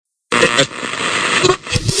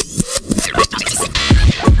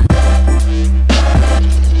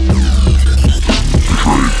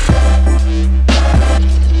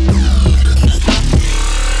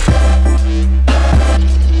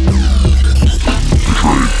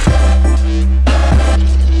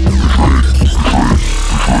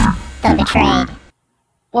The Trade.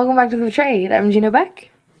 Welcome back to The Trade. I'm Gina Beck.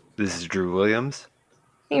 This is Drew Williams.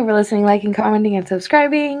 Thank you for listening, liking, commenting, and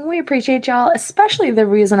subscribing. We appreciate y'all, especially the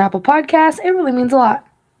reviews on Apple Podcasts. It really means a lot.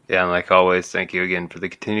 Yeah, and like always, thank you again for the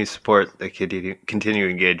continued support, the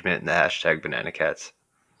continued engagement, and the hashtag #BananaCats.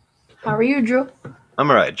 How are you, Drew? I'm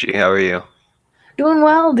alright, G. How are you? Doing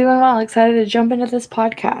well. Excited to jump into this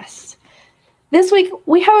podcast. This week,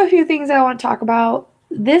 we have a few things I want to talk about.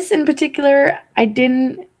 This in particular, I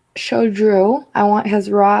didn't show Drew. I want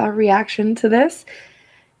his raw reaction to this.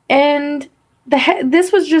 And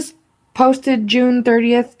this was just posted June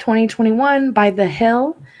 30th, 2021 by The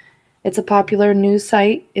Hill. It's a popular news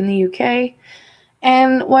site in the UK.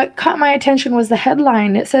 And what caught my attention was the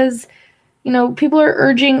headline. It says, people are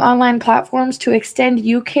urging online platforms to extend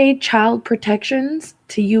UK child protections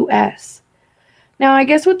to US. Now, I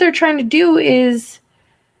guess what they're trying to do is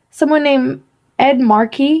someone named Ed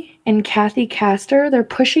Markey and Kathy Castor, they're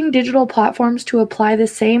pushing digital platforms to apply the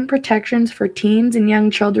same protections for teens and young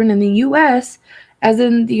children in the US as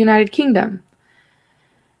in the United Kingdom.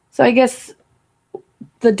 So I guess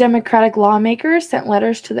the Democratic lawmakers sent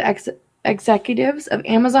letters to the executives of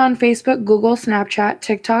Amazon, Facebook, Google, Snapchat,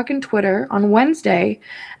 TikTok, and Twitter on Wednesday,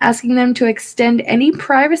 asking them to extend any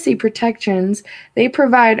privacy protections they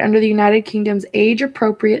provide under the United Kingdom's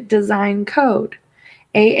Age-Appropriate Design Code,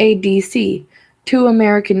 AADC, to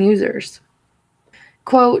American users.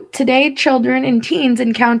 Quote, today children and teens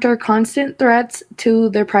encounter constant threats to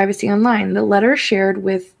their privacy online, the letter shared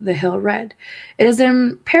with The Hill read. It is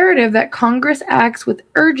imperative that Congress acts with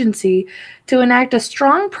urgency to enact a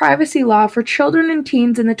strong privacy law for children and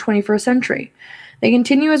teens in the 21st century. They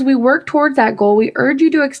continue, as we work towards that goal, we urge you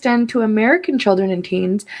to extend to American children and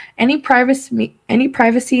teens any privacy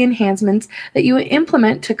enhancements that you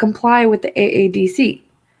implement to comply with the AADC.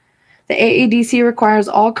 The AADC requires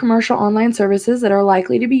all commercial online services that are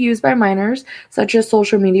likely to be used by minors, such as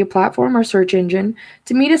social media platform or search engine,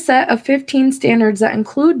 to meet a set of 15 standards that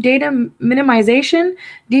include data minimization,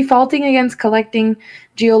 defaulting against collecting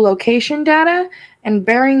geolocation data, and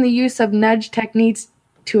barring the use of nudge techniques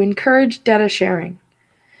to encourage data sharing.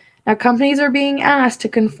 Now, companies are being asked to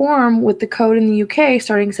conform with the code in the UK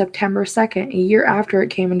starting September 2nd, a year after it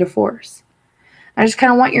came into force. I just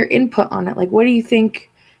kind of want your input on it. Like, what do you think?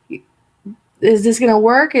 Is this going to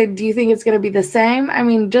work? Do you think it's going to be the same? I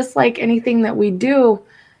mean, just like anything that we do,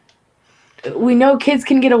 we know kids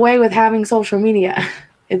can get away with having social media.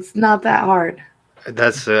 It's not that hard.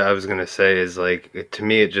 That's I was going to say is like, to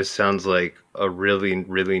me, it just sounds like a really,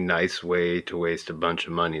 really nice way to waste a bunch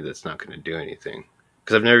of money that's not going to do anything.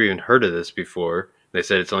 Because I've never even heard of this before. They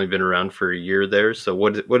said it's only been around for a year there. So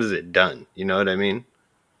what has it done? You know what I mean?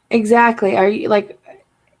 Exactly. Are you like,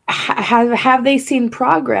 have they seen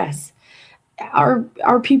progress?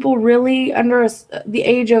 Are people really under the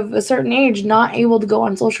age of a certain age not able to go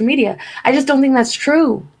on social media? I just don't think that's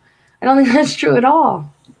true. I don't think that's true at all.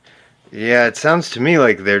 Yeah, it sounds to me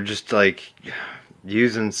like they're just like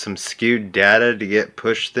using some skewed data to get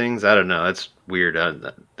push things. I don't know. It's weird.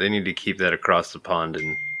 They need to keep that across the pond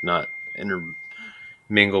and not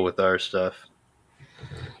intermingle with our stuff.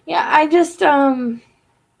 Yeah, I just don't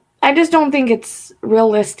think it's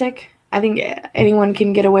realistic. I think anyone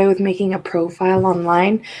can get away with making a profile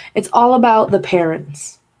online. It's all about the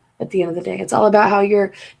parents at the end of the day. It's all about how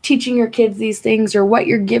you're teaching your kids these things or what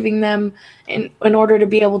you're giving them in order to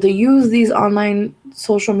be able to use these online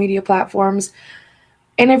social media platforms.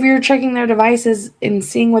 And if you're checking their devices and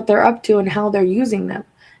seeing what they're up to and how they're using them.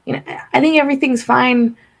 I think everything's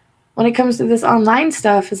fine when it comes to this online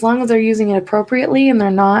stuff as long as they're using it appropriately and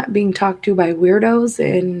they're not being talked to by weirdos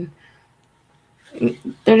and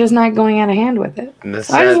they're just not going out of hand with it.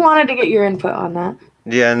 So I just wanted to get your input on that.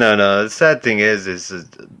 Yeah, no. The sad thing is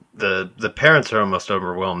the parents are almost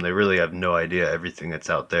overwhelmed. They really have no idea everything that's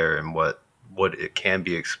out there and what it can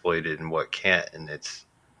be exploited and what can't. And it's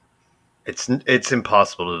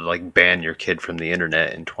impossible to like ban your kid from the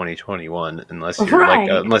internet in 2021 unless you're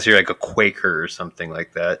like a Quaker or something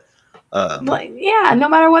like that. No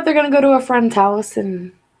matter what, they're gonna go to a friend's house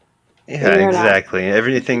and. Yeah, exactly.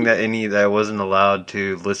 Everything that I wasn't allowed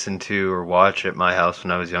to listen to or watch at my house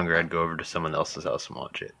when I was younger, I'd go over to someone else's house and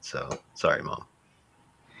watch it. So, sorry, Mom.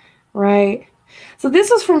 Right. So this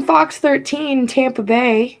was from Fox 13, Tampa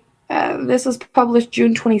Bay. This was published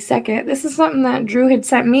June 22nd. This is something that Drew had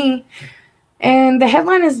sent me. And the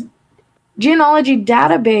headline is, Genealogy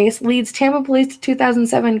Database Leads Tampa Police to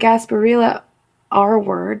 2007 Gasparilla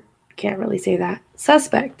R-word. Can't really say that.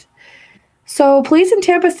 Suspect. So police in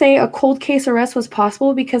Tampa say a cold case arrest was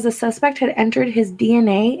possible because the suspect had entered his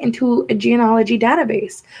DNA into a genealogy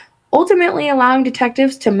database, ultimately allowing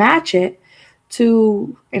detectives to match it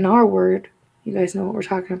to an R word. You guys know what we're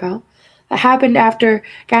talking about. That happened after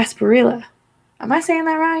Gasparilla. Am I saying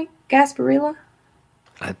that right? Gasparilla?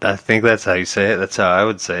 I think that's how you say it. That's how I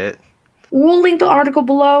would say it. We'll link the article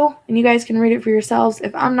below and you guys can read it for yourselves.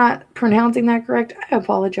 If I'm not pronouncing that correct, I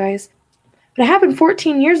apologize. But it happened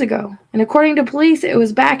 14 years ago, and according to police, it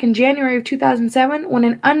was back in January of 2007 when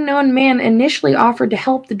an unknown man initially offered to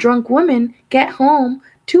help the drunk woman get home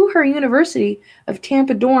to her University of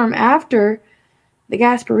Tampa dorm after the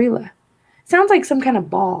Gasparilla. Sounds like some kind of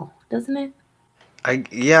ball, doesn't it?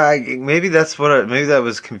 Maybe maybe that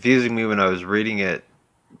was confusing me when I was reading it.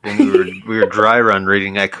 When we were dry run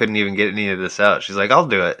reading, I couldn't even get any of this out. She's like, "I'll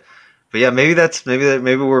do it," but yeah, maybe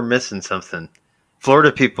we're missing something.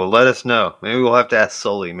 Florida people, let us know. Maybe we'll have to ask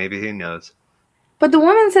Sully. Maybe he knows. But the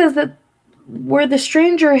woman says that where the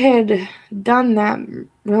stranger had done that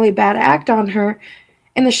really bad act on her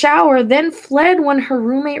in the shower, then fled when her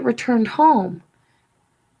roommate returned home.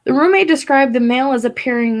 The roommate described the male as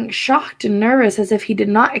appearing shocked and nervous as if he did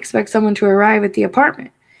not expect someone to arrive at the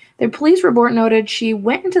apartment. The police report noted she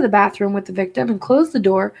went into the bathroom with the victim and closed the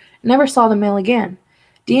door and never saw the male again.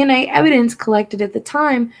 DNA evidence collected at the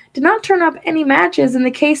time did not turn up any matches and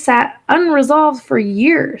the case sat unresolved for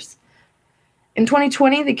years. In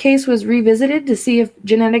 2020, the case was revisited to see if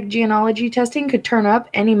genetic genealogy testing could turn up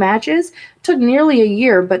any matches. It took nearly a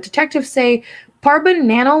year, but detectives say Parban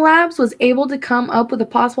Nanolabs was able to come up with a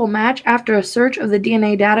possible match after a search of the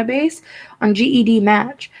DNA database on GED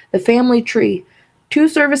Match, the family tree, two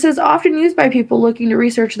services often used by people looking to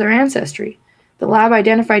research their ancestry. The lab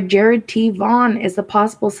identified Jared T. Vaughn as the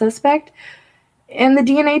possible suspect, and the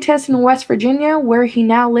DNA test in West Virginia, where he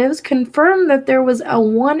now lives, confirmed that there was a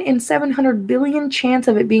 1 in 700 billion chance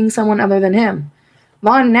of it being someone other than him.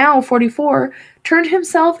 Vaughn, now 44, turned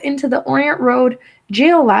himself into the Orient Road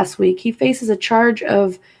jail last week. He faces a charge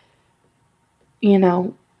of,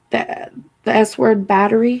 the S-word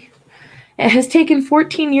battery. It has taken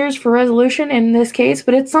 14 years for resolution in this case,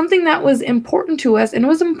 but it's something that was important to us and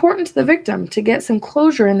was important to the victim to get some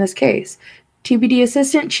closure in this case. TBD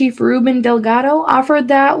Assistant Chief Ruben Delgado offered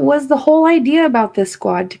that was the whole idea about this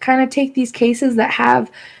squad, to kind of take these cases that have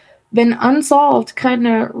been unsolved, kind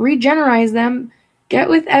of regenerate them, get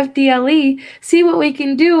with FDLE, see what we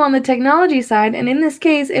can do on the technology side, and in this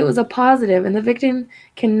case, it was a positive, and the victim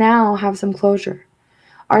can now have some closure.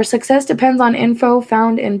 Our success depends on info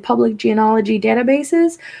found in public genealogy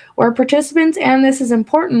databases, where participants, and this is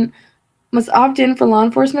important, must opt in for law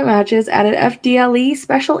enforcement matches, added FDLE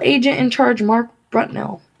Special Agent in Charge Mark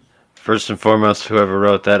Brutnell. First and foremost, whoever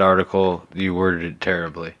wrote that article, you worded it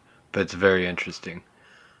terribly, but it's very interesting.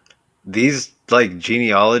 These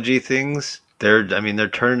genealogy things, they're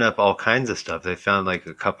turning up all kinds of stuff. They found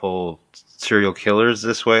a couple serial killers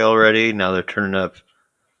this way already. Now they're turning up,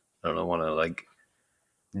 I don't want to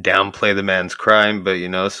downplay the man's crime,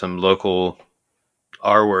 but some local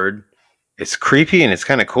R word. It's creepy and it's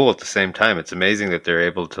kind of cool at the same time. It's amazing that they're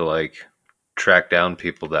able to track down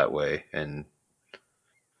people that way, and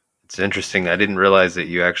it's interesting. I didn't realize that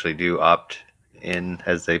you actually do opt in,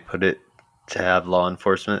 as they put it, to have law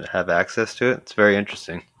enforcement have access to it. It's very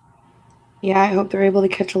interesting. Yeah, I hope they're able to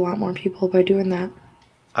catch a lot more people by doing that.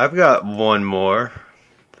 I've got one more.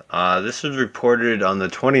 This was reported on the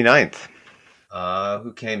 29th.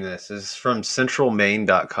 Who came this? This is from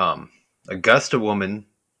centralmaine.com. Augusta woman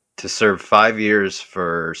to serve 5 years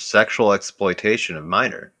for sexual exploitation of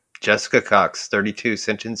minor. Jessica Cox, 32,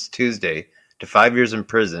 sentenced Tuesday to 5 years in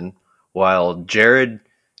prison, while Jared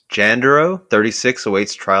Jandero, 36,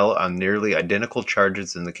 awaits trial on nearly identical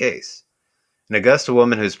charges in the case. An Augusta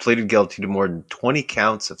woman who has pleaded guilty to more than 20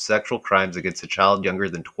 counts of sexual crimes against a child younger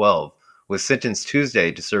than 12 was sentenced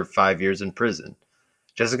Tuesday to serve 5 years in prison.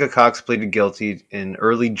 Jessica Cox pleaded guilty in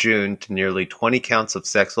early June to nearly 20 counts of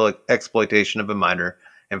sexual exploitation of a minor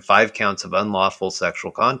and 5 counts of unlawful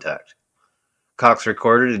sexual contact. Cox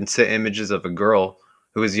recorded and sent images of a girl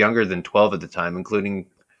who was younger than 12 at the time, including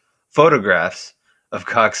photographs of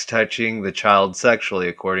Cox touching the child sexually,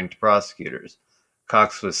 according to prosecutors.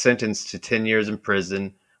 Cox was sentenced to 10 years in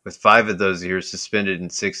prison, with 5 of those years suspended and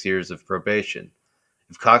 6 years of probation.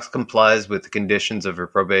 If Cox complies with the conditions of her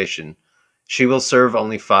probation, she will serve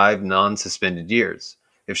only 5 non-suspended years.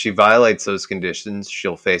 If she violates those conditions,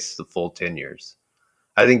 she'll face the full 10 years.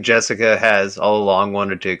 I think Jessica has all along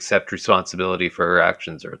wanted to accept responsibility for her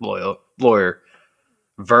actions, her lawyer,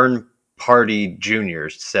 Vern Party Jr.,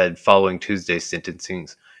 said following Tuesday's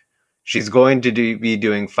sentencings. She's going to be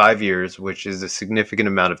doing 5 years, which is a significant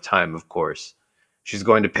amount of time, of course. She's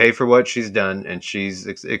going to pay for what she's done, and she's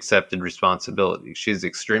accepted responsibility. She's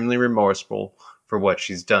extremely remorseful for what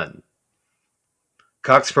she's done.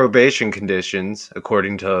 Cox's probation conditions,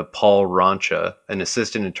 according to Paul Roncha, an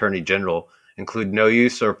assistant attorney general, include no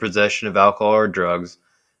use or possession of alcohol or drugs,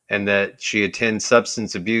 and that she attend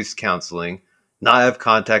substance abuse counseling, not have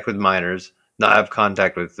contact with minors, not have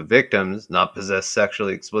contact with the victims, not possess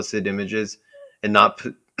sexually explicit images, and not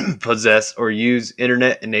possess or use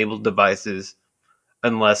internet-enabled devices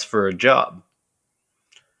unless for a job.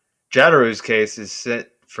 Jadaru's case is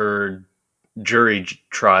set for jury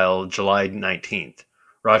trial July 19th.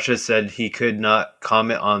 Rocha said he could not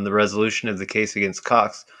comment on the resolution of the case against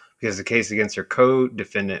Cox because the case against her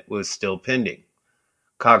co-defendant was still pending.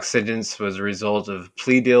 Cox's sentence was a result of a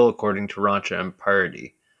plea deal, according to Rocha and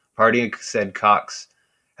Party. Party said Cox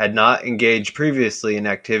had not engaged previously in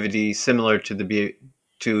activity similar to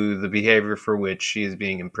the behavior for which she is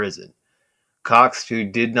being imprisoned. Cox, who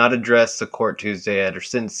did not address the court Tuesday at her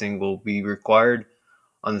sentencing, will be required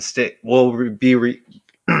on the state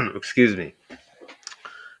excuse me.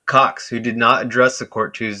 Cox, who did not address the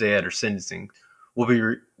court Tuesday at her sentencing,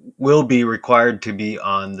 will be required to be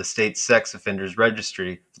on the state's sex offenders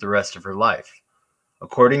registry for the rest of her life.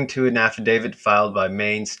 According to an affidavit filed by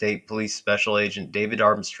Maine State Police Special Agent David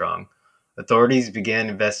Armstrong, authorities began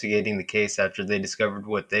investigating the case after they discovered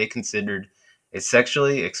what they considered a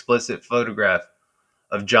sexually explicit photograph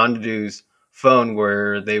of John Dedue's phone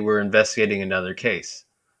where they were investigating another case.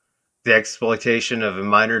 The exploitation of a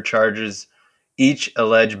minor charges each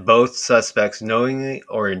allege both suspects knowingly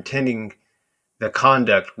or intending the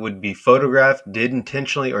conduct would be photographed, did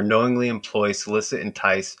intentionally or knowingly employ, solicit,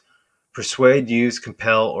 entice, persuade, use,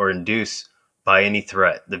 compel, or induce by any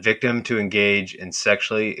threat the victim to engage in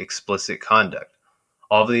sexually explicit conduct.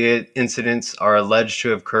 All of the incidents are alleged to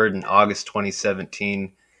have occurred in August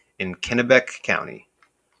 2017 in Kennebec County.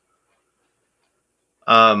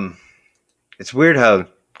 It's weird how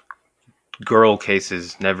girl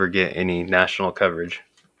cases never get any national coverage.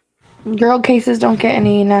 Girl cases don't get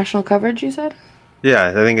any national coverage, you said? Yeah,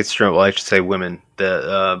 I think it's true. Well, I should say women.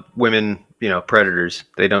 The women, predators.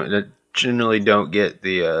 They generally don't get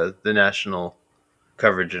the national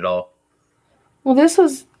coverage at all. Well, this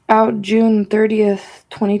was out June 30th,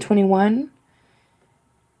 2021.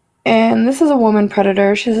 And this is a woman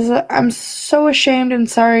predator. She says, "I'm so ashamed and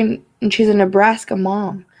sorry," and she's a Nebraska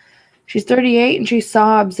mom. She's 38 and she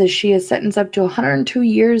sobs as she is sentenced up to 102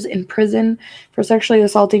 years in prison for sexually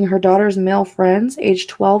assaulting her daughter's male friends, aged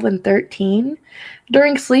 12 and 13,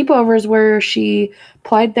 during sleepovers where she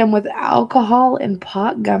plied them with alcohol and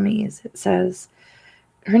pot gummies, it says.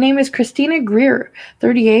 Her name is Christina Greer,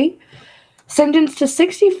 38, sentenced to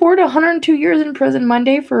 64 to 102 years in prison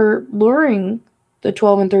Monday for luring the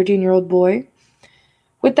 12 and 13-year-old boy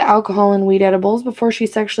with the alcohol and weed edibles before she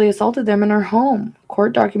sexually assaulted them in her home.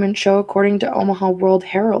 Court documents show, according to Omaha World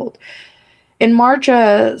Herald. In March,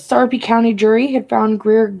 a Sarpy County jury had found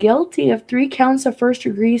Greer guilty of 3 counts of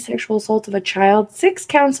first-degree sexual assault of a child, 6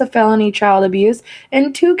 counts of felony child abuse,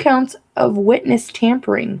 and 2 counts of witness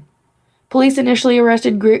tampering. Police initially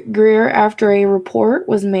arrested Greer after a report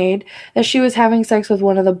was made that she was having sex with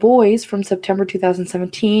one of the boys from September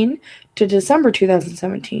 2017 to December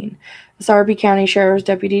 2017. The Sarpy County Sheriff's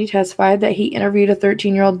deputy testified that he interviewed a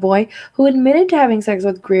 13-year-old boy who admitted to having sex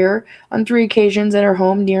with Greer on 3 occasions at her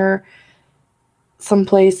home near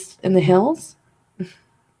someplace in the hills.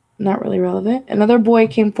 Not really relevant. Another boy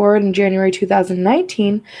came forward in January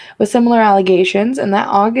 2019 with similar allegations, and that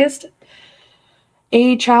August,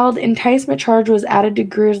 a child enticement charge was added to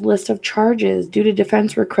Greer's list of charges. Due to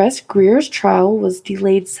defense requests, Greer's trial was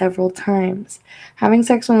delayed several times. Having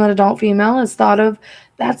sex with an adult female is thought of,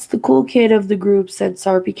 "That's the cool kid of the group," said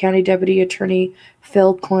Sarpy County Deputy Attorney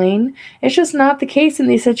Phil Klein. "It's just not the case in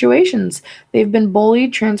these situations. They've been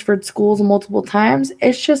bullied, transferred schools multiple times.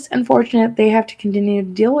 It's just unfortunate they have to continue to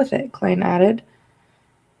deal with it," Klein added.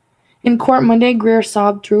 In court Monday, Greer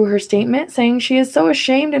sobbed through her statement, saying she is so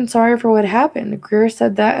ashamed and sorry for what happened. Greer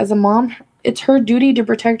said that as a mom, it's her duty to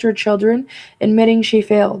protect her children, admitting she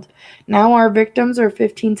failed. "Now our victims are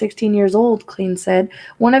 15, 16 years old," Klein said.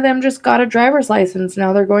 "One of them just got a driver's license.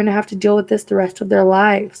 Now they're going to have to deal with this the rest of their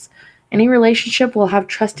lives. Any relationship will have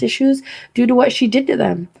trust issues due to what she did to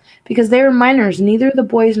them. Because they are minors, neither the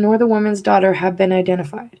boys nor the woman's daughter have been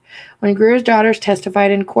identified." When Greer's daughters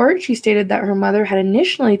testified in court, she stated that her mother had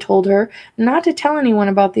initially told her not to tell anyone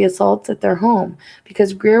about the assaults at their home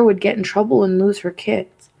because Greer would get in trouble and lose her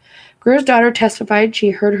kids. Greer's daughter testified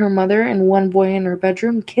she heard her mother and one boy in her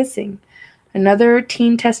bedroom kissing. Another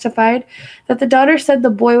teen testified that the daughter said the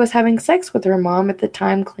boy was having sex with her mom at the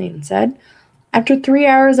time, Klein said. After 3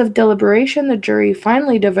 hours of deliberation, the jury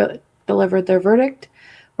finally delivered their verdict.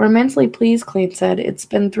 "We're immensely pleased," Klein said. "It's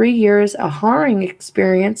been 3 years, a harrowing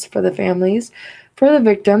experience for the families, for the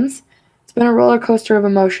victims. It's been a roller coaster of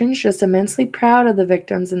emotions, just immensely proud of the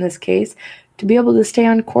victims in this case to be able to stay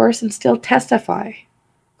on course and still testify,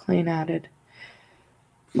 Clayton added.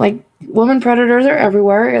 Like, women predators are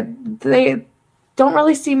everywhere. They don't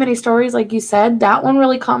really see many stories, like you said. That one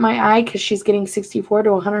really caught my eye because she's getting 64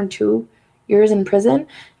 to 102 years in prison.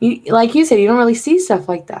 Like you said, you don't really see stuff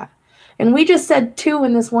like that. And we just said 2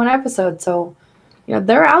 in this one episode, so,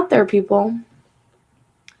 they're out there, people.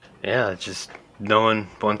 Yeah, just no one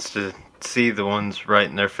wants to see the ones right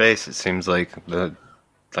in their face. It seems like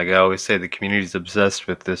like I always say, the community's obsessed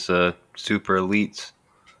with this super elites.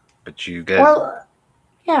 But you guys, Well,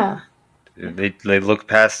 yeah. They look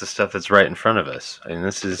past the stuff that's right in front of us. I mean,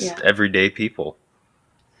 this is everyday people.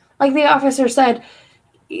 Like the officer said,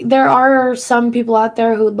 there are some people out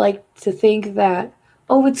there who'd like to think that,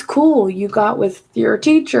 oh, it's cool. You got with your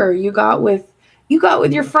teacher. You got with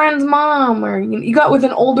your friend's mom, or you got with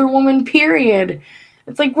an older woman, period.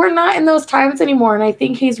 It's like, we're not in those times anymore. And I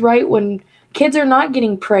think he's right when kids are not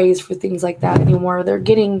getting praised for things like that anymore. They're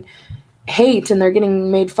getting hate and they're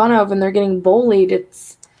getting made fun of and they're getting bullied.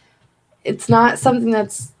 It's not something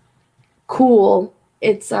that's cool.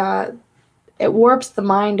 It warps the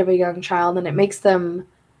mind of a young child and it makes them,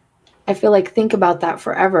 I feel like, think about that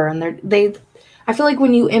forever. And I feel like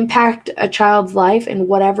when you impact a child's life in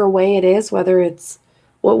whatever way it is, whether it's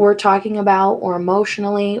what we're talking about or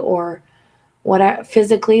emotionally or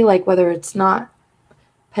physically, like whether it's not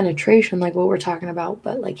penetration like what we're talking about,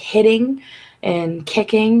 but like hitting and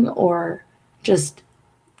kicking or just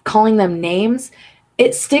calling them names,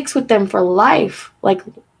 it sticks with them for life, like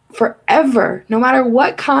forever. No matter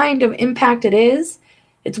what kind of impact it is,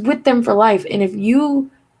 it's with them for life. And if you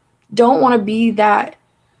don't want to be that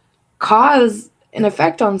cause and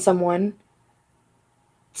effect on someone,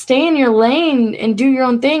 stay in your lane and do your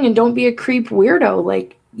own thing and don't be a creep weirdo.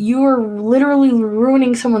 Like, you are literally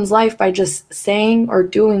ruining someone's life by just saying or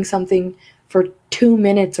doing something for 2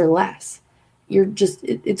 minutes or less.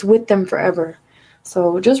 It's with them forever.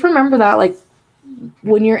 So just remember that, like,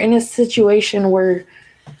 when you're in a situation where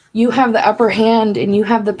you have the upper hand and you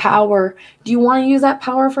have the power, do you want to use that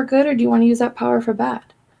power for good or do you want to use that power for bad?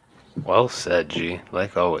 Well said, G,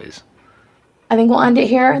 like always. I think we'll end it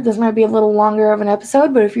here. This might be a little longer of an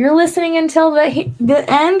episode, but if you're listening until the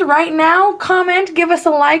end right now, comment, give us a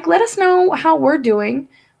like, let us know how we're doing.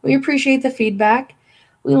 We appreciate the feedback.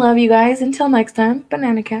 We love you guys. Until next time,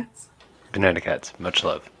 Banana Cats. Banana Cats, much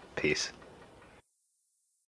love. Peace.